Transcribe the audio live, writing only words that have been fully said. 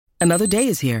Another day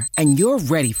is here, and you're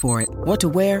ready for it. What to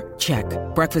wear? Check.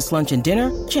 Breakfast, lunch, and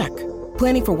dinner? Check.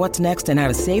 Planning for what's next and how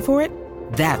to save for it?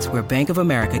 That's where Bank of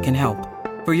America can help.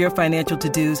 For your financial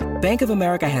to-dos, Bank of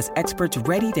America has experts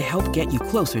ready to help get you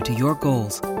closer to your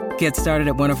goals. Get started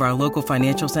at one of our local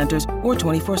financial centers or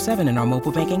 24/7 in our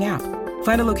mobile banking app.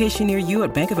 Find a location near you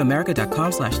at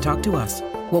bankofamerica.com/talktous.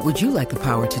 What would you like the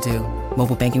power to do?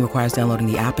 Mobile banking requires downloading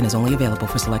the app and is only available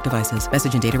for select devices.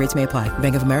 Message and data rates may apply.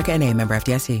 Bank of America N.A., member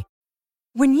FDIC.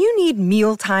 When you need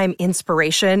mealtime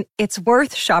inspiration, it's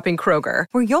worth shopping Kroger,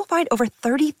 where you'll find over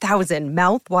 30,000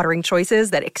 mouth-watering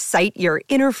choices that excite your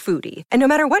inner foodie. And no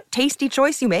matter what tasty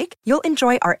choice you make, you'll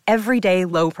enjoy our everyday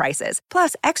low prices,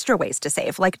 plus extra ways to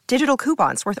save, like digital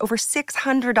coupons worth over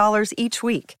 $600 each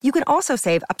week. You can also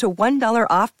save up to $1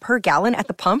 off per gallon at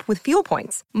the pump with fuel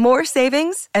points. More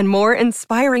savings and more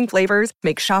inspiring flavors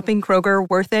make shopping Kroger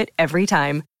worth it every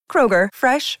time. Kroger,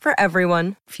 fresh for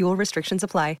everyone. Fuel restrictions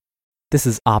apply. This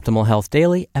is Optimal Health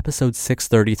Daily, episode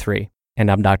 633,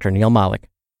 and I'm Dr. Neil Malik.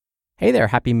 Hey there,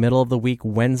 happy middle of the week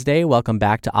Wednesday. Welcome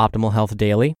back to Optimal Health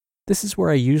Daily. This is where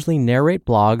I usually narrate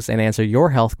blogs and answer your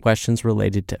health questions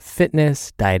related to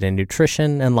fitness, diet and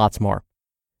nutrition, and lots more.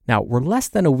 Now, we're less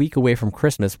than a week away from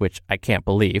Christmas, which I can't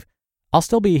believe. I'll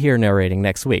still be here narrating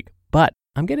next week, but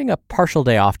I'm getting a partial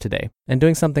day off today and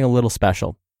doing something a little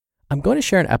special. I'm going to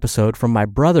share an episode from my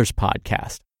brother's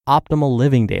podcast, Optimal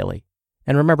Living Daily.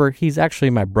 And remember, he's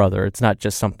actually my brother. It's not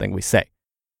just something we say.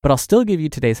 But I'll still give you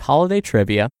today's holiday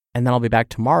trivia, and then I'll be back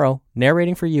tomorrow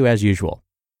narrating for you as usual.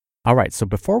 All right, so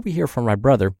before we hear from my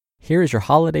brother, here is your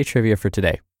holiday trivia for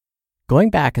today.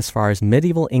 Going back as far as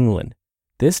medieval England,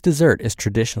 this dessert is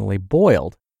traditionally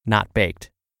boiled, not baked.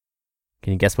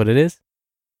 Can you guess what it is?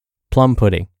 Plum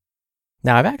pudding.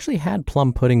 Now, I've actually had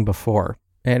plum pudding before,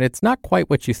 and it's not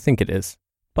quite what you think it is.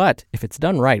 But if it's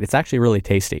done right, it's actually really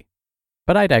tasty.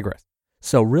 But I digress.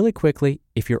 So really quickly,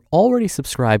 if you're already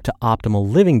subscribed to Optimal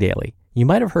Living Daily, you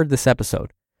might have heard this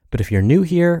episode. But if you're new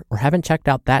here or haven't checked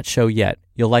out that show yet,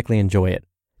 you'll likely enjoy it.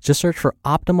 Just search for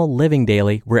Optimal Living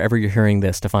Daily wherever you're hearing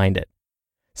this to find it.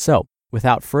 So,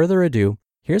 without further ado,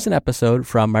 here's an episode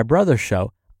from my brother's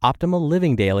show, Optimal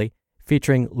Living Daily,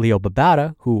 featuring Leo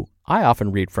Babauta, who I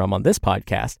often read from on this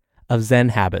podcast, of Zen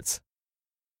Habits.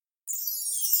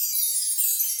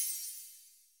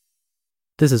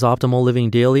 This is Optimal Living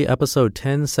Daily, episode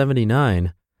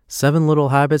 1079, 7 Little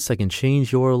Habits That Can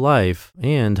Change Your Life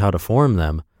and How to Form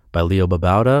Them, by Leo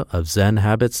Babauta of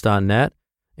ZenHabits.net.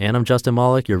 And I'm Justin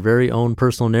Malik, your very own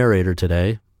personal narrator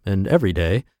today, and every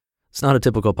day. It's not a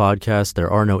typical podcast,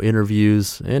 there are no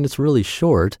interviews, and it's really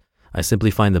short. I simply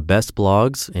find the best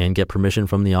blogs and get permission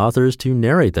from the authors to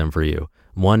narrate them for you,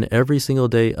 one every single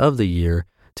day of the year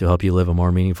to help you live a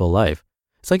more meaningful life.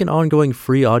 It's like an ongoing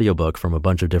free audiobook from a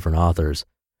bunch of different authors.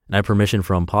 And I have permission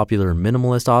from popular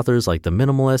minimalist authors like The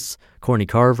Minimalists, Courtney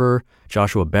Carver,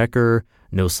 Joshua Becker,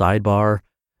 No Sidebar,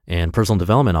 and personal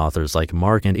development authors like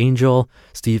Mark and Angel,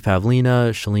 Steve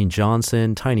Pavlina, Chalene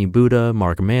Johnson, Tiny Buddha,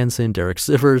 Mark Manson, Derek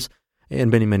Sivers,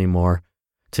 and many, many more.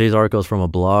 Today's article is from a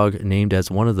blog named as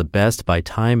one of the best by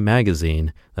Time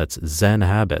Magazine. That's Zen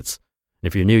Habits. And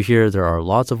if you're new here, there are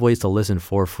lots of ways to listen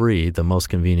for free. The most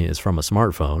convenient is from a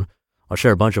smartphone. I'll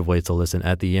share a bunch of ways to listen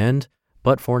at the end,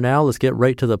 but for now, let's get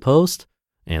right to the post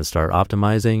and start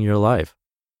optimizing your life.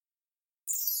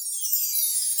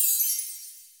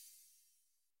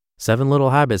 7 Little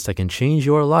Habits That Can Change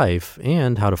Your Life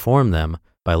and How to Form Them,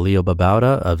 by Leo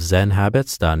Babauta of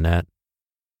ZenHabits.net.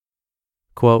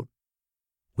 Quote,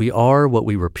 "We are what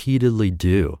we repeatedly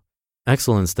do.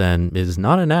 Excellence, then, is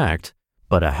not an act,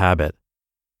 but a habit."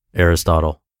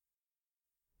 Aristotle.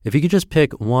 If you could just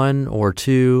pick 1 or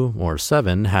 2 or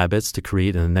 7 habits to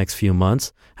create in the next few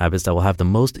months, habits that will have the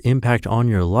most impact on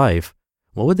your life,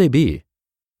 what would they be?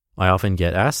 I often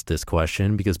get asked this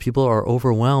question because people are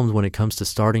overwhelmed when it comes to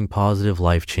starting positive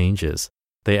life changes.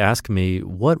 They ask me,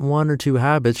 what 1 or 2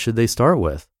 habits should they start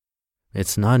with?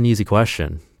 It's not an easy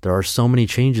question. There are so many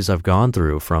changes I've gone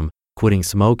through, from quitting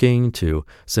smoking to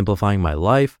simplifying my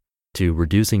life to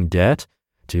reducing debt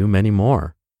to many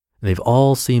more. They've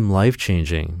all seemed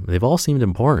life-changing. They've all seemed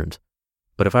important.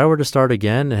 But if I were to start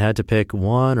again and had to pick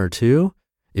 1 or 2,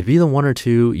 it'd be the 1 or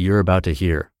 2 you're about to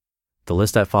hear. The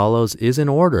list that follows is in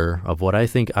order of what I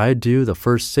think I'd do the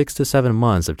first 6 to 7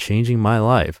 months of changing my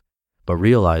life, but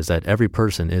realize that every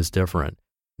person is different.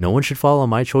 No one should follow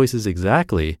my choices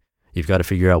exactly. You've got to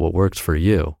figure out what works for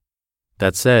you.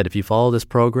 That said, if you follow this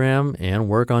program and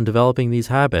work on developing these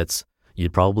habits,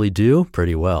 you'd probably do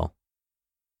pretty well.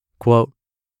 Quote,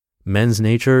 "Men's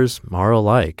natures are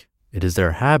alike. It is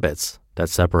their habits that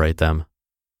separate them."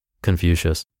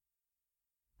 Confucius.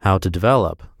 How to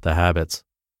develop the habits.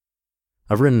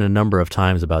 I've written a number of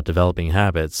times about developing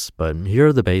habits, but here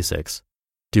are the basics.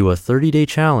 Do a 30-day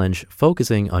challenge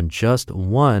focusing on just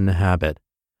one habit.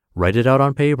 Write it out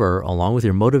on paper along with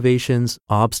your motivations,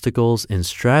 obstacles, and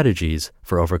strategies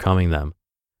for overcoming them.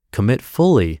 Commit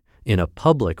fully in a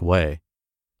public way.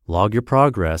 Log your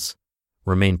progress.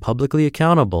 Remain publicly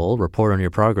accountable, report on your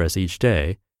progress each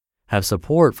day. Have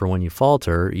support for when you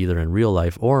falter, either in real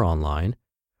life or online.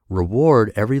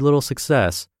 Reward every little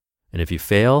success. And if you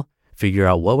fail, figure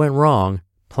out what went wrong,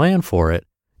 plan for it,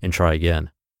 and try again.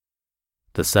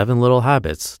 The 7 little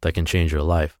habits that can change your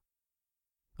life.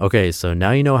 Okay, so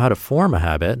now you know how to form a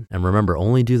habit, and remember,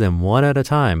 only do them one at a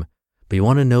time, but you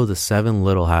want to know the 7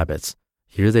 little habits.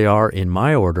 Here they are in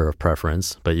my order of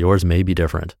preference, but yours may be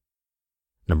different.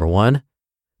 Number 1,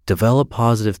 develop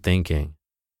positive thinking.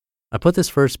 I put this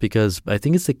first because I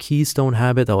think it's the keystone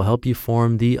habit that will help you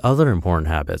form the other important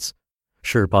habits.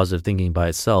 Sure, positive thinking by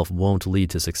itself won't lead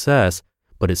to success,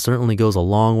 but it certainly goes a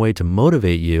long way to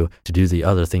motivate you to do the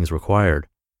other things required.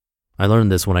 I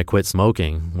learned this when I quit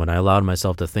smoking. When I allowed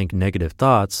myself to think negative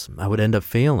thoughts, I would end up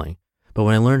failing. But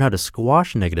when I learned how to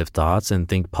squash negative thoughts and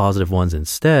think positive ones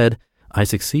instead, I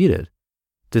succeeded.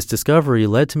 This discovery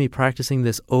led to me practicing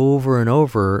this over and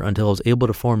over until I was able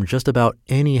to form just about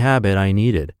any habit I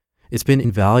needed. It's been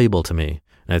invaluable to me,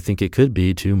 and I think it could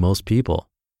be to most people.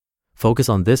 Focus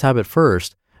on this habit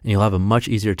first, and you'll have a much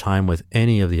easier time with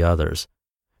any of the others.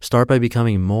 Start by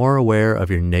becoming more aware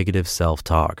of your negative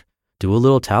self-talk. Do a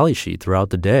little tally sheet throughout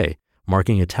the day,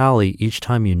 marking a tally each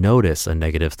time you notice a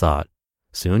negative thought.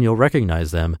 Soon you'll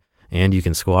recognize them, and you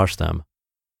can squash them.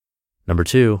 Number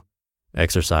 2,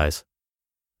 exercise.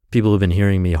 People who've been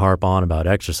hearing me harp on about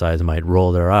exercise might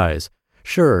roll their eyes.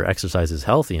 Sure, exercise is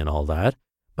healthy and all that,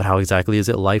 but how exactly is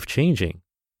it life-changing?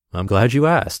 I'm glad you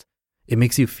asked. It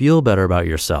makes you feel better about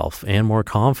yourself and more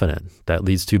confident. That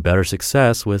leads to better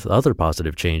success with other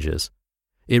positive changes.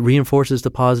 It reinforces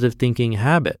the positive thinking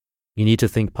habit. You need to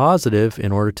think positive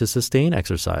in order to sustain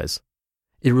exercise.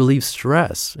 It relieves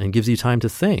stress and gives you time to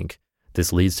think.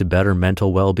 This leads to better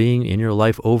mental well-being in your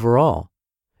life overall.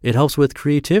 It helps with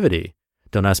creativity.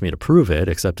 Don't ask me to prove it,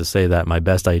 except to say that my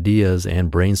best ideas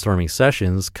and brainstorming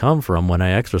sessions come from when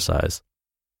I exercise.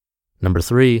 Number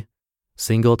 3,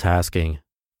 single tasking.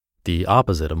 The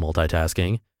opposite of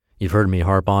multitasking. You've heard me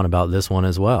harp on about this one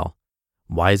as well.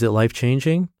 Why is it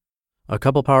life-changing? A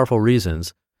couple powerful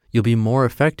reasons. You'll be more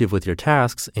effective with your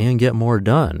tasks and get more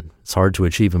done. It's hard to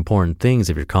achieve important things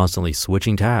if you're constantly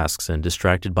switching tasks and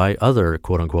distracted by other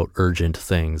quote-unquote urgent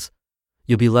things.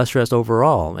 You'll be less stressed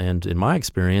overall and, in my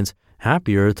experience,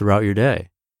 happier throughout your day.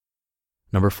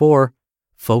 Number 4,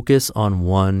 focus on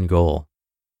one goal.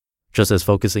 Just as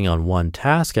focusing on one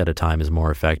task at a time is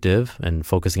more effective and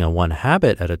focusing on one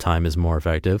habit at a time is more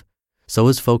effective, so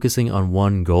is focusing on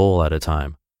one goal at a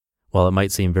time. While it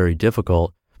might seem very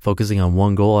difficult, focusing on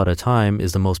one goal at a time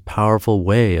is the most powerful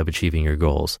way of achieving your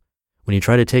goals. When you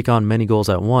try to take on many goals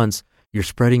at once, you're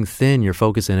spreading thin your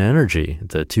focus and energy,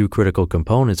 the 2 critical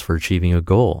components for achieving a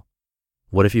goal.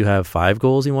 What if you have 5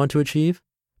 goals you want to achieve?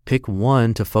 Pick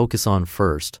one to focus on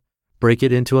first. Break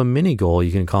it into a mini goal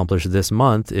you can accomplish this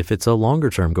month if it's a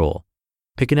longer-term goal.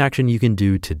 Pick an action you can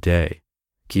do today.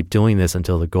 Keep doing this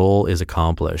until the goal is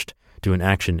accomplished. Do an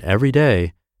action every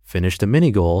day, finish the mini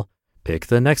goal, pick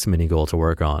the next mini goal to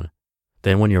work on.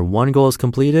 Then when your one goal is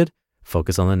completed,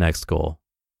 focus on the next goal.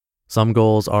 Some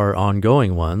goals are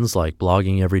ongoing ones like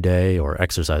blogging every day or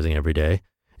exercising every day.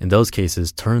 In those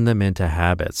cases, turn them into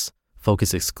habits.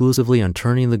 Focus exclusively on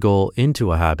turning the goal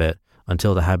into a habit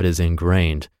until the habit is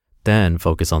ingrained. Then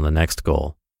focus on the next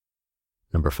goal.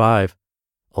 Number 5,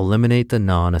 eliminate the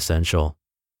non-essential.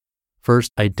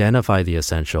 First, identify the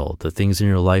essential, the things in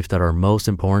your life that are most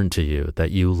important to you, that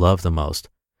you love the most.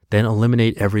 Then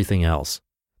eliminate everything else.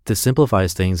 This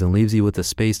simplifies things and leaves you with the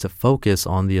space to focus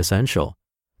on the essential.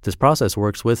 This process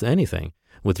works with anything,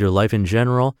 with your life in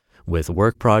general, with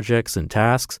work projects and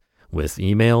tasks, with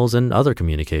emails and other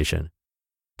communication.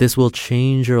 This will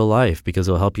change your life because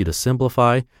it will help you to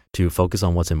simplify, to focus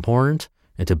on what's important,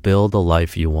 and to build the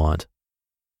life you want.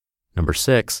 Number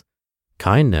 6,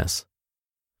 kindness.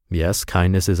 Yes,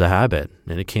 kindness is a habit,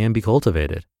 and it can be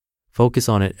cultivated. Focus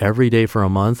on it every day for a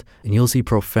month, and you'll see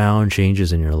profound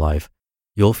changes in your life.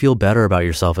 You'll feel better about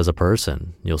yourself as a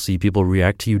person. You'll see people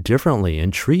react to you differently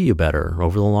and treat you better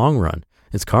over the long run.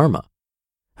 It's karma.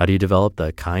 How do you develop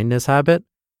the kindness habit?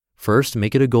 First,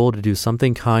 make it a goal to do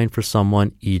something kind for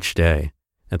someone each day.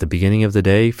 At the beginning of the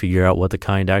day, figure out what the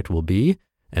kind act will be,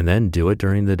 and then do it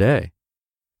during the day.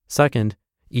 Second,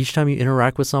 each time you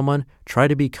interact with someone, try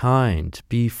to be kind,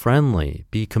 be friendly,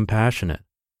 be compassionate.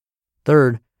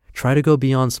 Third, try to go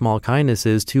beyond small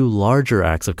kindnesses to larger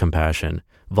acts of compassion,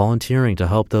 volunteering to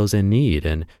help those in need,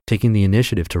 and taking the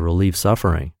initiative to relieve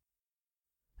suffering.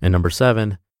 And number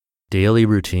 7, daily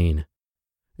routine.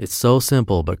 It's so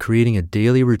simple, but creating a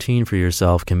daily routine for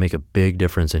yourself can make a big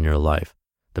difference in your life.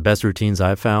 The best routines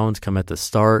I've found come at the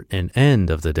start and end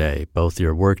of the day, both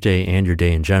your workday and your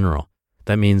day in general.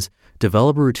 That means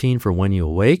develop a routine for when you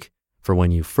awake, for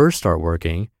when you first start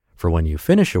working, for when you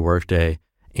finish your workday,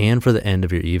 and for the end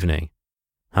of your evening.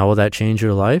 How will that change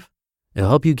your life? It'll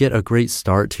help you get a great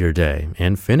start to your day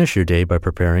and finish your day by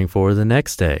preparing for the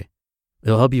next day.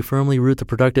 It'll help you firmly root the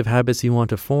productive habits you want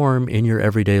to form in your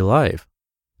everyday life.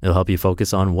 It'll help you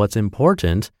focus on what's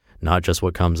important, not just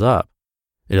what comes up.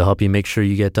 It'll help you make sure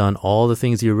you get done all the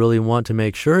things you really want to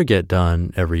make sure get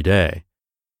done every day.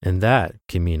 And that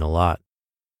can mean a lot.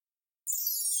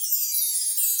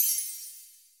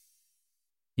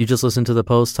 You just listened to the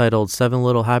post titled 7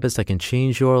 Little Habits That Can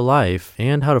Change Your Life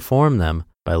and How to Form Them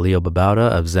by Leo Babauta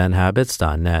of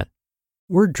ZenHabits.net.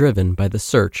 We're driven by the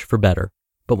search for better,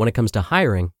 but when it comes to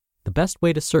hiring, the best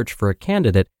way to search for a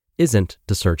candidate isn't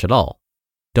to search at all.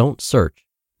 Don't search,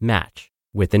 match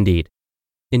with Indeed.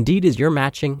 Indeed is your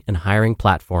matching and hiring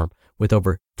platform with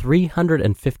over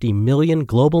 350 million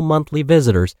global monthly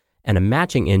visitors and a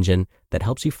matching engine that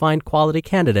helps you find quality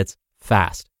candidates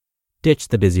fast. Ditch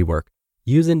the busy work.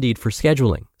 Use Indeed for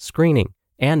scheduling, screening,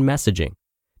 and messaging.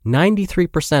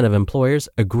 93% of employers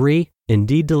agree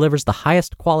Indeed delivers the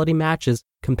highest quality matches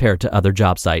compared to other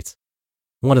job sites.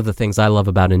 One of the things I love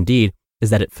about Indeed is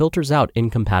that it filters out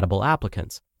incompatible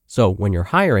applicants. So when you're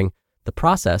hiring, the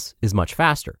process is much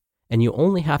faster, and you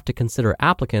only have to consider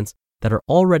applicants that are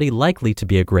already likely to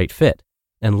be a great fit.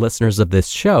 And listeners of this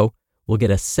show will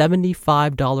get a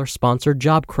 $75 sponsored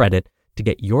job credit to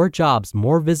get your jobs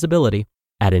more visibility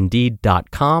at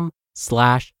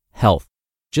Indeed.com/health.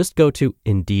 Just go to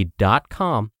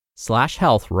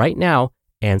Indeed.com/health right now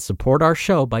and support our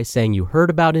show by saying you heard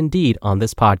about Indeed on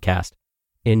this podcast.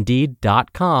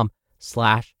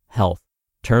 Indeed.com/health.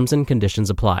 Terms and conditions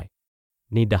apply.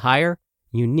 Need to hire?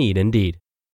 You need Indeed.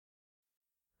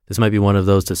 This might be one of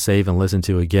those to save and listen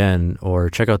to again,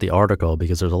 or check out the article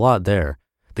because there's a lot there.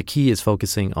 The key is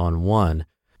focusing on one.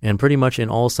 And pretty much in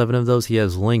all 7 of those, he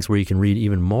has links where you can read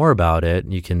even more about it.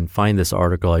 You can find this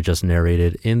article I just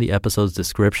narrated in the episode's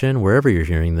description, wherever you're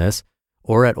hearing this,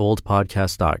 or at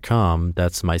oldpodcast.com.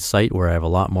 That's my site where I have a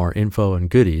lot more info and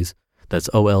goodies. That's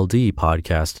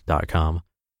oldpodcast.com.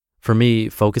 For me,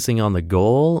 focusing on the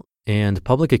goal and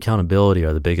public accountability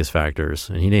are the biggest factors,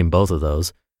 and he named both of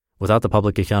those. Without the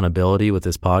public accountability with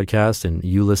this podcast and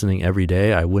you listening every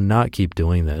day, I would not keep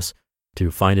doing this. To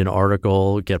find an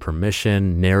article, get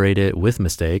permission, narrate it with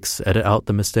mistakes, edit out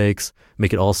the mistakes,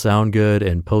 make it all sound good,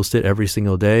 and post it every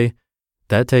single day,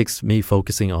 that takes me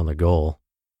focusing on the goal.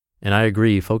 And I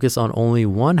agree, focus on only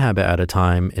one habit at a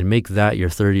time and make that your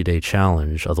 30-day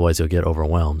challenge, otherwise you'll get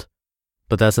overwhelmed.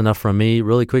 But that's enough from me.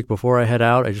 Really quick before I head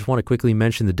out, I just want to quickly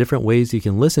mention the different ways you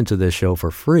can listen to this show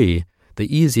for free.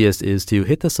 The easiest is to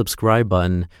hit the subscribe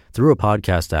button through a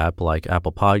podcast app like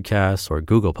Apple Podcasts or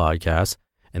Google Podcasts,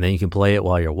 and then you can play it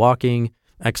while you're walking,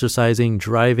 exercising,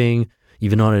 driving,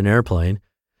 even on an airplane.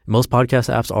 Most podcast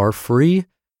apps are free,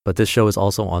 but this show is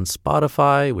also on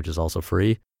Spotify, which is also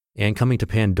free, and coming to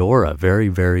Pandora very,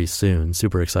 very soon.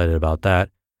 Super excited about that.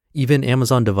 Even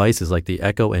Amazon devices like the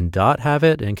Echo and Dot have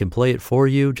it and can play it for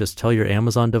you. Just tell your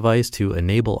Amazon device to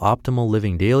enable Optimal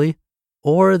Living Daily.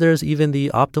 Or there's even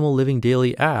the Optimal Living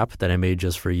Daily app that I made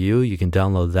just for you. You can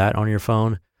download that on your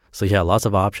phone. So yeah, lots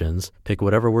of options. Pick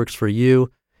whatever works for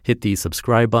you. Hit the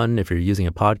subscribe button if you're using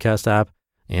a podcast app,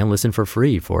 and listen for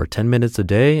free for 10 minutes a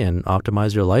day and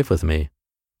optimize your life with me.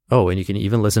 Oh, and you can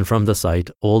even listen from the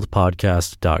site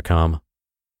oldpodcast.com.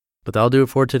 But that'll do it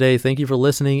for today. Thank you for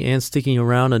listening and sticking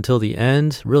around until the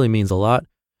end. Really means a lot.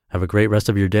 Have a great rest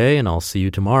of your day, and I'll see you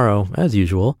tomorrow, as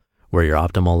usual, where your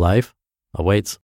optimal life awaits.